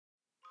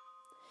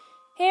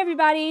Hey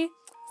everybody!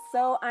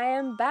 So I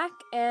am back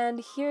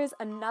and here's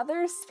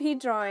another speed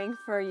drawing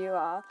for you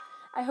all.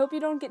 I hope you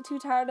don't get too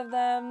tired of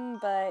them,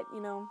 but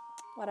you know,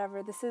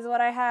 whatever. This is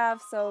what I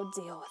have, so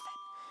deal with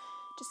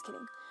it. Just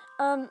kidding.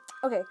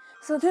 Okay,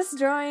 so this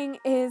drawing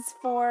is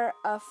for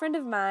a friend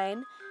of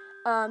mine.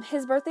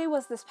 His birthday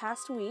was this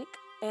past week,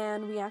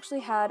 and we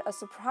actually had a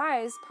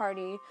surprise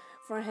party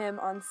for him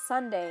on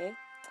Sunday.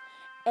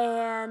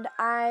 And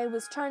I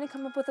was trying to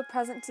come up with a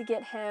present to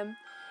get him,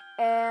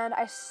 and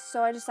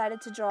so I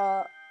decided to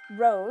draw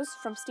Rose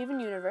from Steven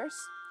Universe.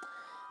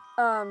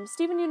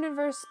 Steven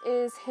Universe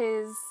is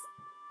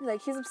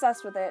he's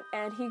obsessed with it,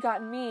 and he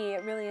got me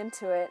really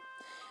into it.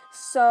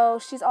 So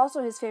she's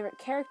also his favorite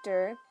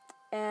character,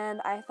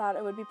 and I thought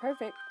it would be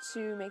perfect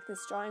to make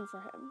this drawing for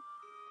him.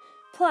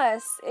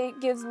 Plus,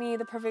 it gives me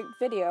the perfect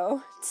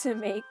video to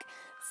make,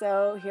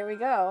 so here we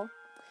go.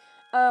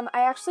 I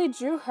actually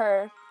drew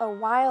her a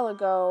while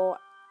ago.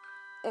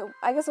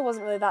 I guess it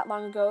wasn't really that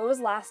long ago. It was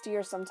last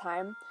year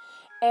sometime.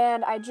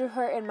 And I drew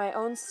her in my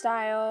own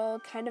style,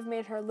 kind of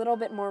made her a little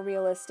bit more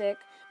realistic,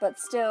 but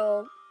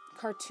still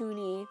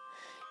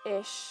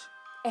cartoony-ish.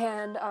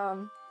 And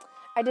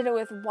I did it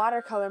with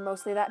watercolor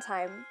mostly that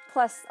time,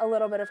 plus a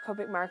little bit of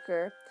Copic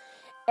marker.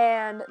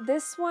 And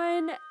this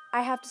one,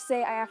 I have to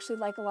say, I actually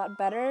like a lot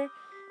better.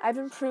 I've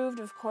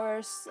improved, of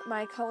course.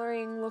 My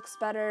coloring looks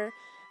better.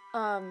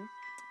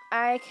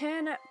 I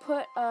can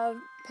put a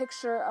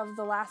picture of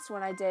the last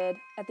one I did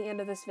at the end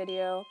of this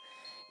video,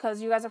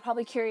 because you guys are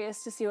probably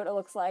curious to see what it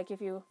looks like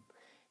if you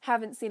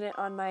haven't seen it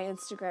on my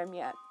Instagram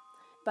yet.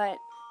 But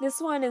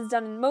this one is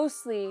done in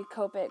mostly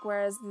Copic,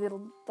 whereas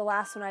the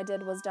last one I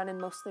did was done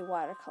in mostly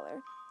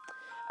watercolor.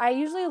 I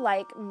usually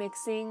like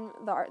mixing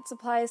the art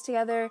supplies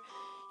together.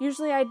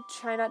 Usually I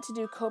try not to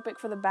do Copic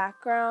for the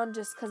background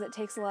just because it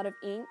takes a lot of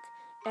ink,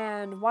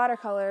 and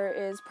watercolor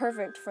is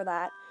perfect for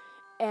that.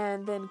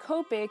 And then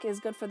Copic is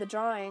good for the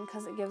drawing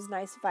because it gives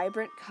nice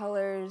vibrant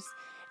colors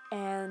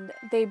and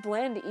they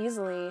blend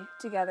easily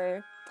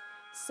together.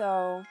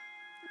 So,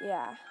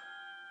 yeah.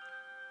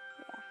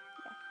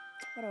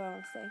 What do I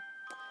want to say?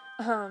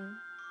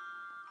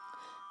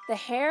 The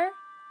hair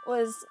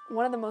was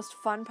one of the most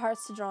fun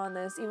parts to draw on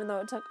this, even though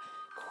it took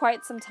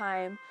quite some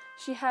time.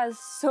 She has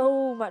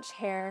so much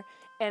hair,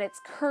 and it's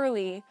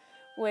curly,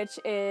 which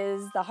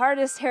is the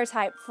hardest hair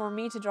type for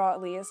me to draw,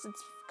 at least.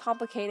 It's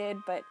complicated,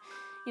 but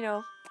you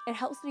know, it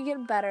helps me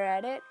get better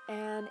at it,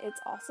 and it's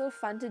also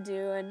fun to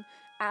do and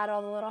add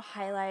all the little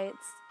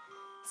highlights.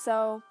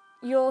 So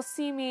you'll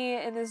see me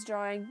in this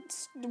drawing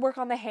work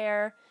on the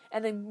hair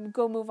and then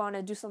go move on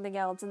and do something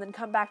else, and then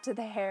come back to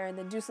the hair and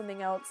then do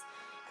something else,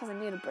 because I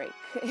need a break.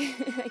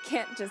 I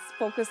can't just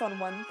focus on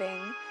one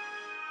thing,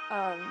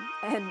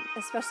 and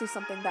especially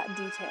something that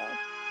detailed.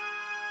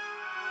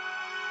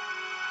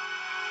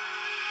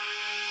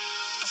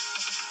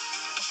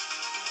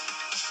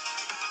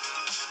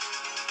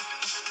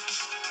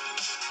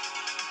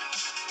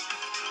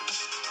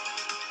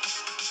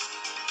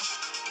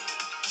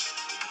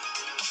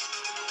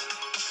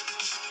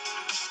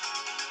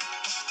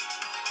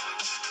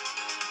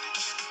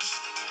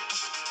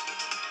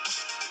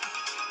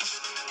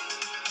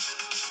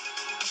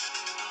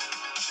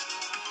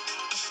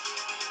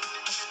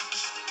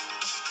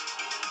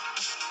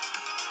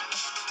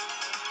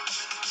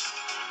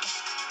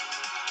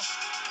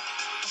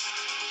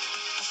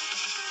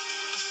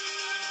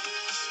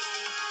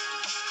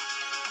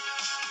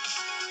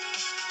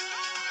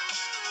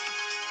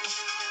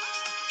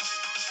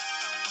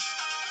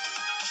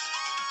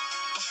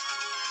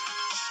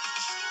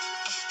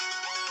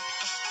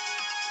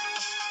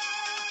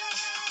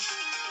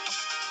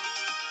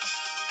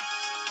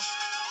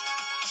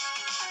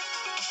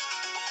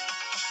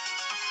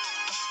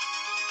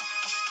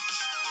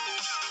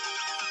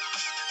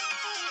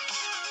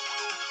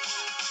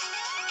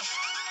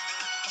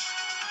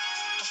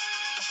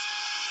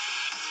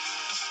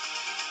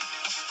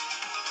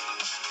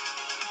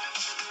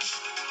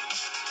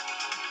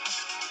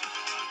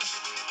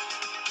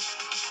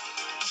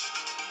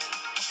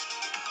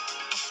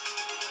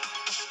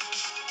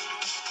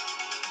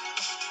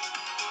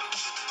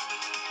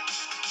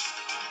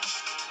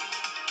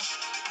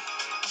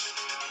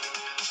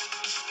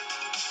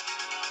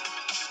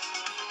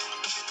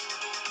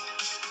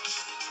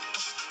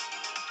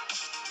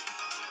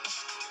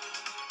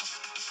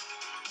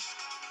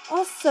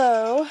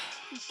 Also,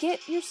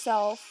 get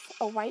yourself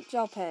a white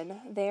gel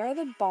pen. They are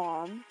the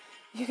bomb.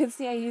 You can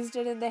see I used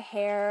it in the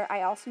hair.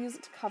 I also use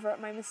it to cover up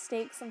my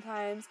mistakes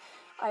sometimes.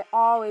 I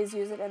always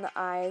use it in the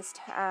eyes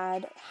to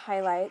add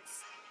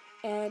highlights.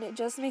 And it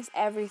just makes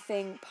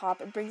everything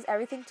pop. It brings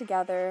everything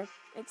together.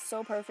 It's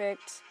so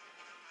perfect.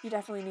 You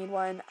definitely need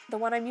one. The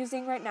one I'm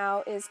using right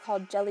now is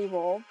called Jelly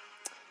Roll.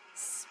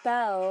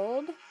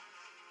 Spelled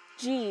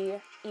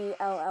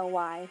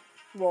G-E-L-L-Y.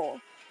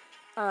 Roll.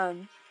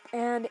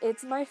 And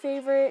it's my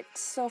favorite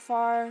so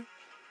far.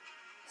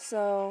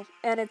 So,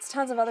 and it's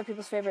tons of other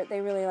people's favorite.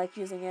 They really like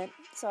using it.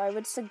 So I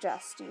would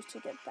suggest you to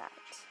get that.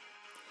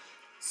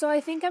 So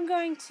I think I'm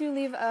going to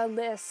leave a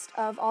list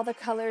of all the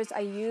colors I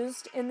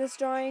used in this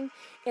drawing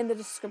in the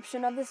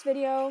description of this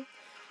video.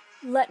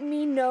 Let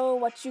me know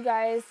what you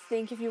guys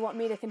think if you want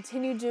me to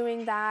continue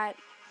doing that.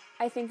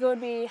 I think it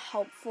would be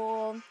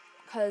helpful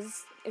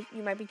because if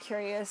you might be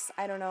curious,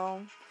 I don't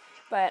know.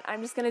 But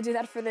I'm just going to do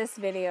that for this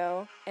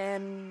video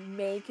and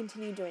may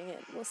continue doing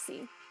it. We'll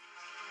see.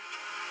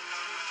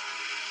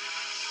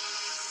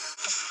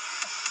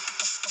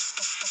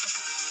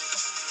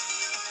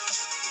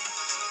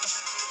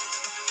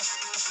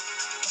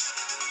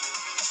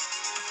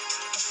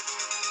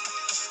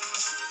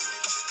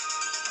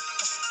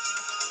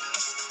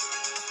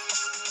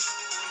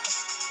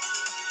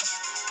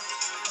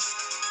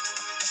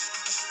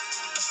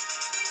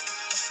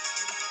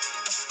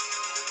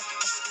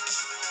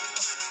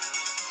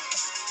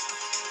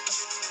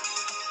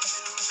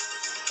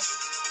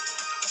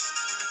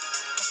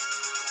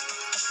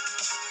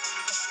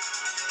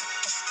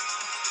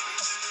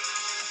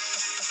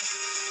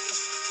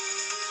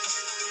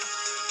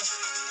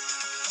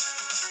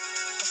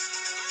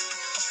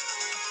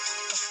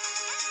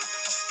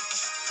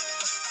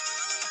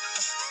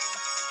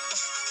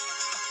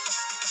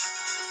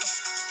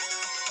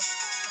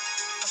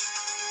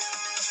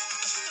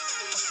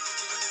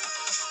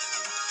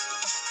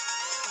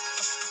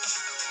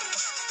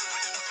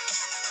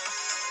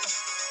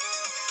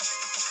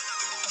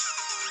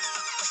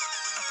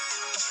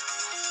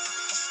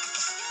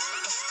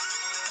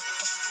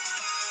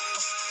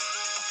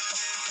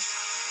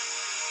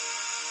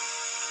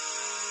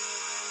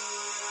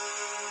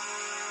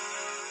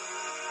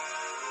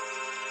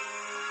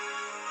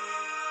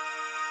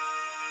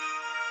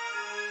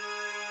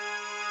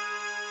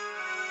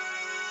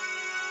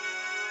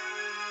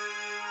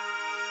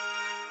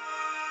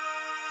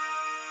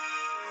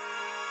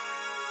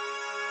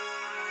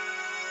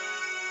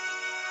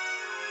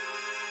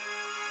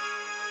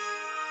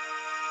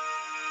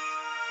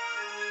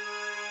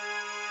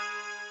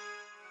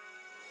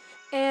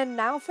 And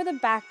now for the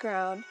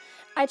background.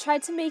 I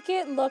tried to make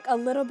it look a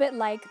little bit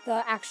like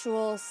the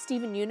actual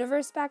Steven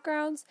Universe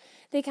backgrounds.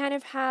 They kind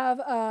of have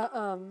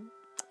a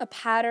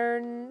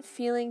pattern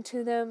feeling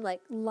to them,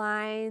 like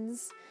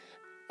lines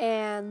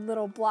and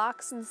little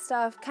blocks and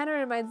stuff. Kind of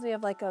reminds me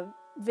of like a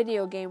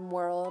video game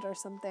world or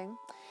something.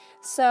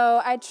 So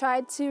I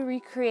tried to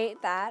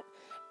recreate that,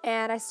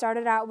 and I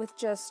started out with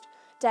just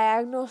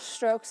diagonal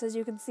strokes, as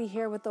you can see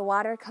here with the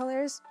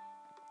watercolors,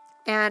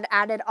 and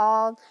added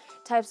all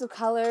types of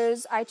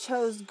colors. I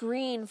chose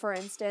green, for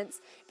instance,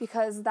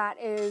 because that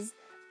is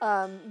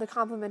the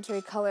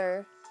complementary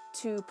color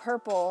to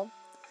purple.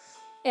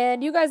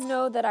 And you guys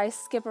know that I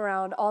skip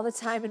around all the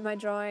time in my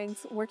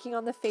drawings, working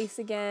on the face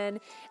again,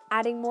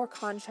 adding more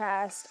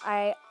contrast.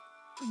 I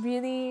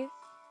really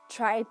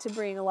try to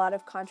bring a lot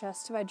of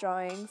contrast to my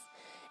drawings.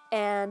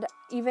 And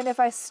even if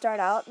I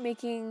start out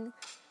making,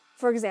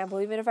 for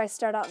example, even if I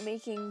start out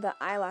making the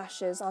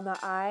eyelashes on the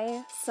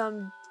eye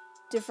some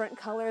different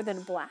color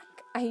than black,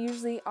 I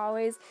usually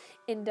always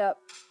end up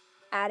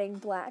adding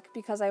black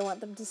because I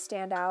want them to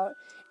stand out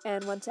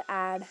and want to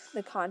add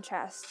the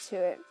contrast to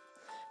it.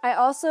 I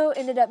also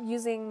ended up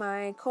using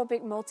my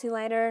Copic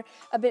multiliner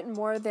a bit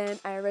more than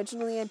I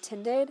originally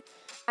intended.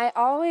 I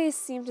always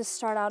seem to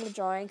start out a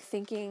drawing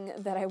thinking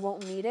that I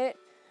won't need it,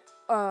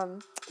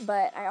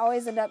 but I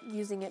always end up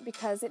using it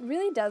because it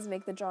really does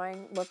make the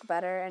drawing look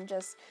better and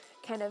just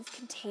kind of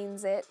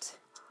contains it.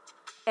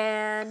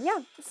 And yeah,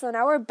 so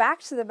now we're back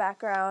to the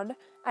background.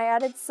 I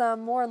added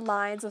some more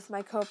lines with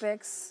my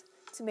Copics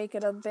to make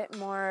it a bit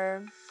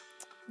more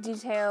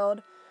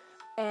detailed,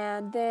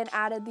 and then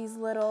added these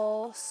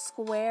little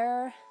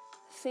square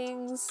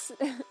things,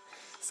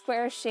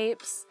 square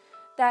shapes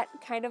that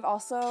kind of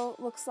also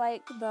looks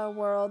like the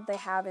world they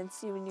have in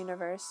Steven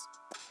Universe.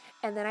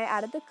 And then I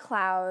added the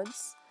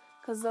clouds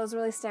because those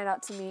really stand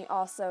out to me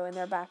also in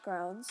their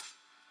backgrounds.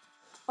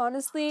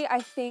 Honestly,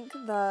 I think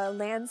the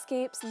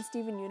landscapes in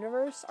Steven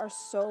Universe are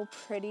so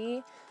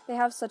pretty. They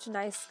have such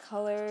nice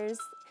colors,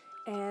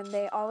 and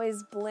they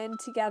always blend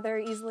together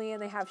easily,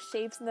 and they have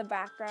shapes in the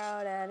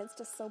background, and it's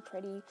just so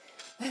pretty.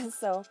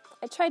 So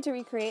I tried to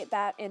recreate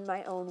that in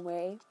my own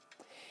way.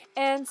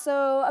 And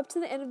so up to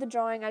the end of the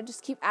drawing, I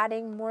just keep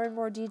adding more and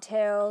more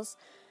details.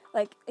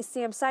 Like,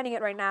 see, I'm signing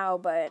it right now,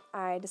 but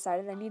I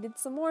decided I needed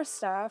some more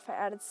stuff. I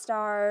added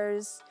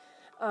stars,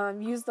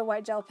 used the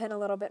white gel pen a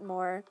little bit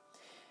more.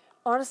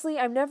 Honestly,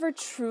 I'm never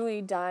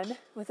truly done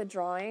with a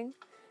drawing,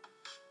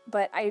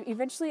 but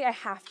eventually I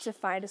have to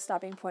find a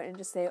stopping point and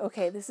just say,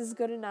 okay, this is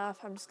good enough.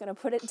 I'm just going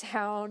to put it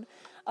down.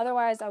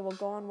 Otherwise, I will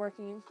go on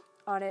working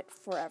on it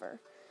forever.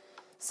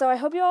 So I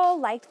hope you all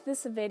liked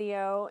this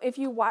video. If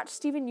you watch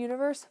Steven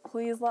Universe,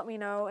 please let me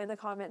know in the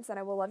comments, and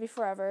I will love you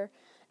forever.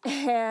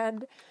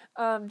 And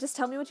just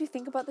tell me what you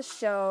think about the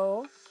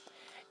show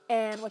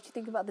and what you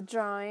think about the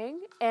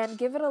drawing, and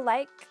give it a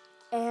like.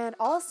 And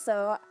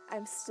also,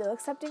 I'm still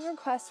accepting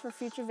requests for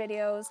future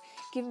videos.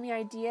 Give me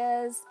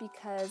ideas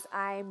because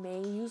I may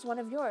use one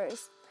of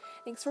yours.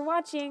 Thanks for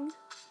watching.